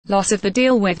Loss of the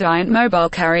deal with giant mobile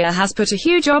carrier has put a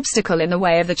huge obstacle in the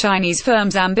way of the Chinese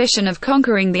firm's ambition of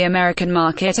conquering the American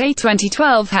market. A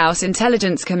 2012 House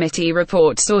Intelligence Committee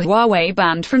report saw Huawei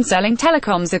banned from selling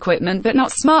telecoms equipment but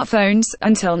not smartphones,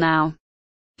 until now.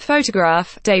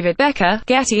 Photograph, David Becker,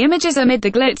 Getty Images. Amid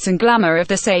the glitz and glamour of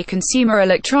the SE Consumer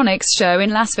Electronics Show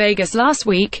in Las Vegas last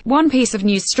week, one piece of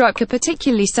news struck a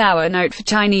particularly sour note for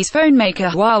Chinese phone maker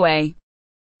Huawei.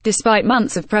 Despite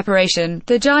months of preparation,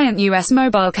 the giant U.S.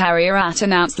 mobile carrier AT&T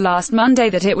announced last Monday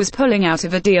that it was pulling out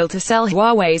of a deal to sell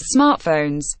Huawei's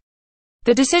smartphones.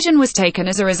 The decision was taken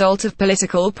as a result of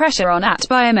political pressure on AT&T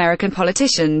by American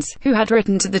politicians, who had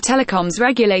written to the telecoms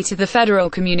regulator, the Federal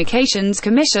Communications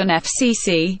Commission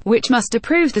 (FCC), which must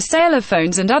approve the sale of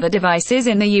phones and other devices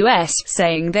in the U.S.,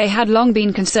 saying they had long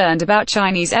been concerned about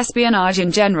Chinese espionage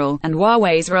in general, and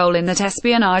Huawei's role in that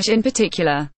espionage in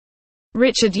particular.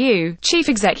 Richard Yu, chief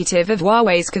executive of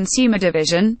Huawei's consumer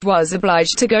division, was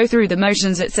obliged to go through the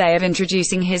motions at SE of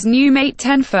introducing his new Mate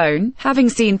 10 phone, having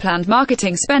seen planned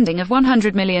marketing spending of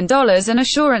 $100 million and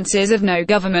assurances of no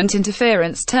government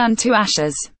interference turn to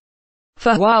ashes.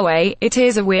 For Huawei, it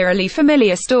is a wearily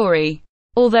familiar story.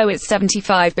 Although its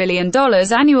 $75 billion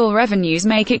annual revenues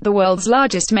make it the world's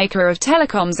largest maker of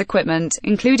telecoms equipment,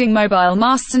 including mobile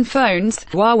masts and phones,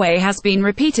 Huawei has been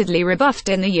repeatedly rebuffed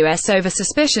in the US over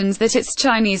suspicions that its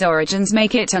Chinese origins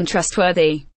make it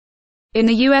untrustworthy. In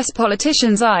the US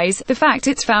politicians' eyes, the fact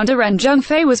its founder Ren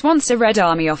Zhengfei was once a Red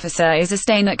Army officer is a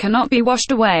stain that cannot be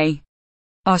washed away.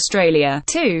 Australia,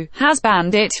 too, has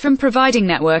banned it from providing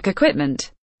network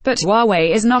equipment. But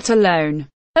Huawei is not alone.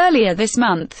 Earlier this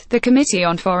month, the Committee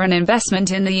on Foreign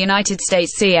Investment in the United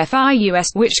States (CFIUS),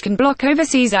 which can block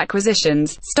overseas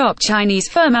acquisitions, stopped Chinese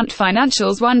firm Ant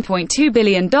Financial's $1.2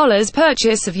 billion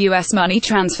purchase of U.S. money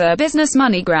transfer business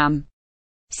MoneyGram.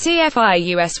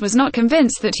 CFIUS was not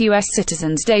convinced that U.S.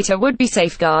 citizens' data would be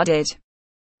safeguarded.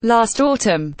 Last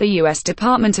autumn, the U.S.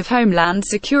 Department of Homeland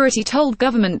Security told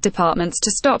government departments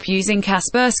to stop using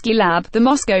Kaspersky Lab, the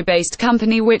Moscow-based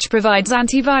company which provides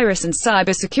antivirus and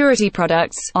cybersecurity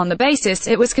products, on the basis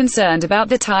it was concerned about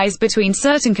the ties between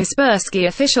certain Kaspersky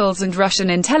officials and Russian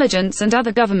intelligence and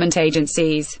other government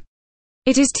agencies.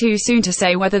 It is too soon to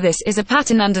say whether this is a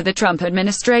pattern under the Trump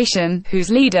administration,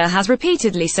 whose leader has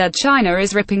repeatedly said China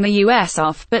is ripping the U.S.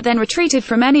 off, but then retreated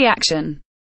from any action.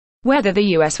 Whether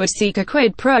the U.S. would seek a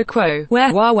quid pro quo,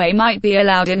 where Huawei might be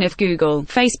allowed in if Google,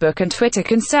 Facebook and Twitter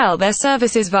can sell their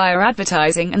services via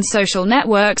advertising and social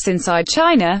networks inside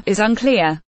China, is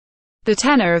unclear. The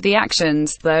tenor of the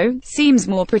actions, though, seems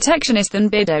more protectionist than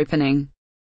bid opening.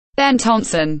 Ben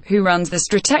Thompson, who runs the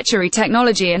Stratechery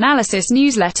Technology Analysis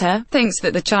newsletter, thinks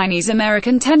that the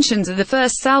Chinese-American tensions are the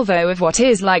first salvo of what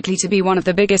is likely to be one of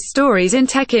the biggest stories in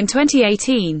tech in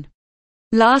 2018.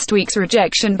 Last week's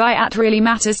rejection by AT&T really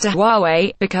matters to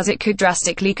Huawei, because it could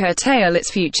drastically curtail its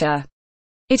future.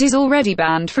 It is already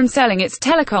banned from selling its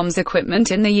telecoms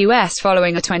equipment in the U.S.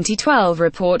 following a 2012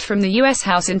 report from the U.S.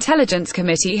 House Intelligence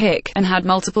Committee (HIC), and had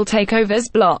multiple takeovers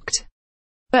blocked.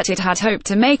 But it had hoped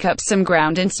to make up some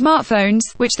ground in smartphones,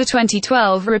 which the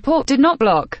 2012 report did not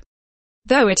block.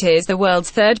 Though it is the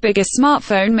world's third biggest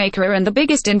smartphone maker and the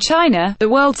biggest in China, the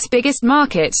world's biggest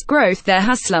market, growth there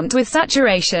has slumped with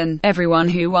saturation. Everyone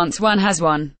who wants one has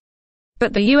one.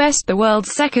 But the US, the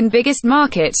world's second biggest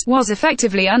market, was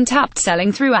effectively untapped,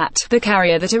 selling through AT&T, the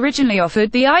carrier that originally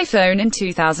offered the iPhone in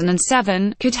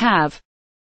 2007, could have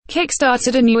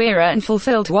kick-started a new era and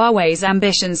fulfilled Huawei's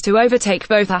ambitions to overtake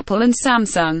both Apple and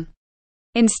Samsung.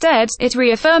 Instead, it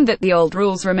reaffirmed that the old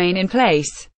rules remain in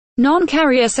place.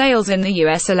 Non-carrier sales in the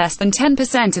US are less than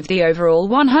 10% of the overall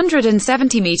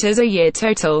 170 meters a year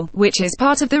total, which is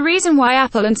part of the reason why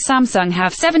Apple and Samsung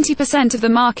have 70% of the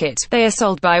market. They are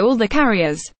sold by all the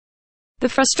carriers. The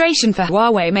frustration for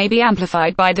Huawei may be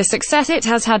amplified by the success it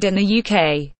has had in the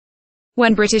UK.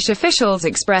 When British officials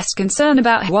expressed concern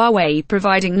about Huawei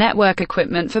providing network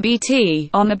equipment for BT,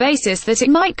 on the basis that it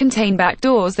might contain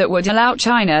backdoors that would allow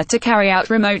China to carry out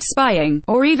remote spying,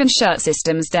 or even shut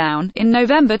systems down, in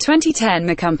November 2010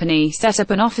 the company set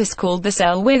up an office called the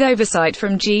Cell with oversight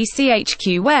from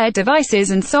GCHQ where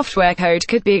devices and software code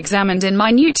could be examined in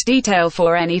minute detail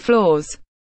for any flaws.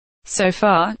 So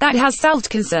far, that has solved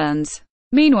concerns.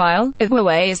 Meanwhile,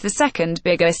 Huawei is the second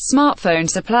biggest smartphone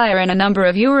supplier in a number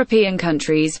of European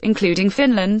countries, including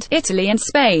Finland, Italy and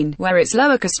Spain, where its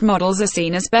lower-cost models are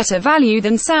seen as better value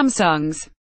than Samsung's.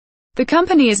 The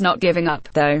company is not giving up,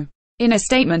 though. In a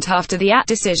statement after the AT&T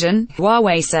decision,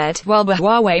 Huawei said, "While the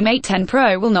Huawei Mate 10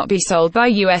 Pro will not be sold by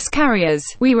US carriers,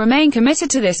 we remain committed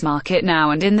to this market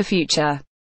now and in the future.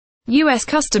 US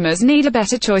customers need a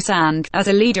better choice and, as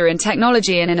a leader in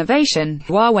technology and innovation,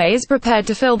 Huawei is prepared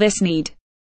to fill this need."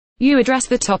 Yu addressed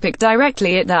the topic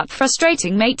directly at that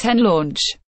frustrating Mate 10 launch.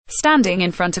 Standing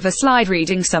in front of a slide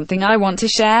reading something I want to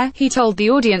share, he told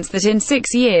the audience that in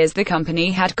 6 years the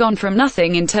company had gone from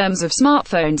nothing in terms of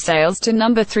smartphone sales to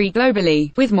number 3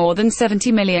 globally, with more than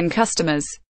 70 million customers.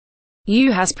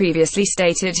 Yu has previously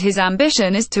stated his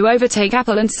ambition is to overtake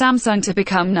Apple and Samsung to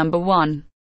become number 1.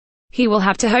 He will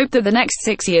have to hope that the next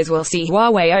 6 years will see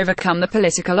Huawei overcome the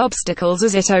political obstacles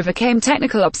as it overcame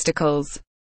technical obstacles.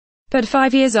 But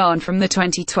 5 years on from the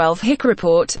 2012 HIC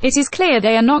report, it is clear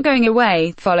they are not going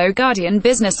away. Follow Guardian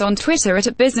Business on Twitter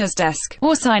 @BusinessDesk,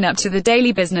 or sign up to the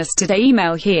Daily Business Today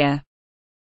email here.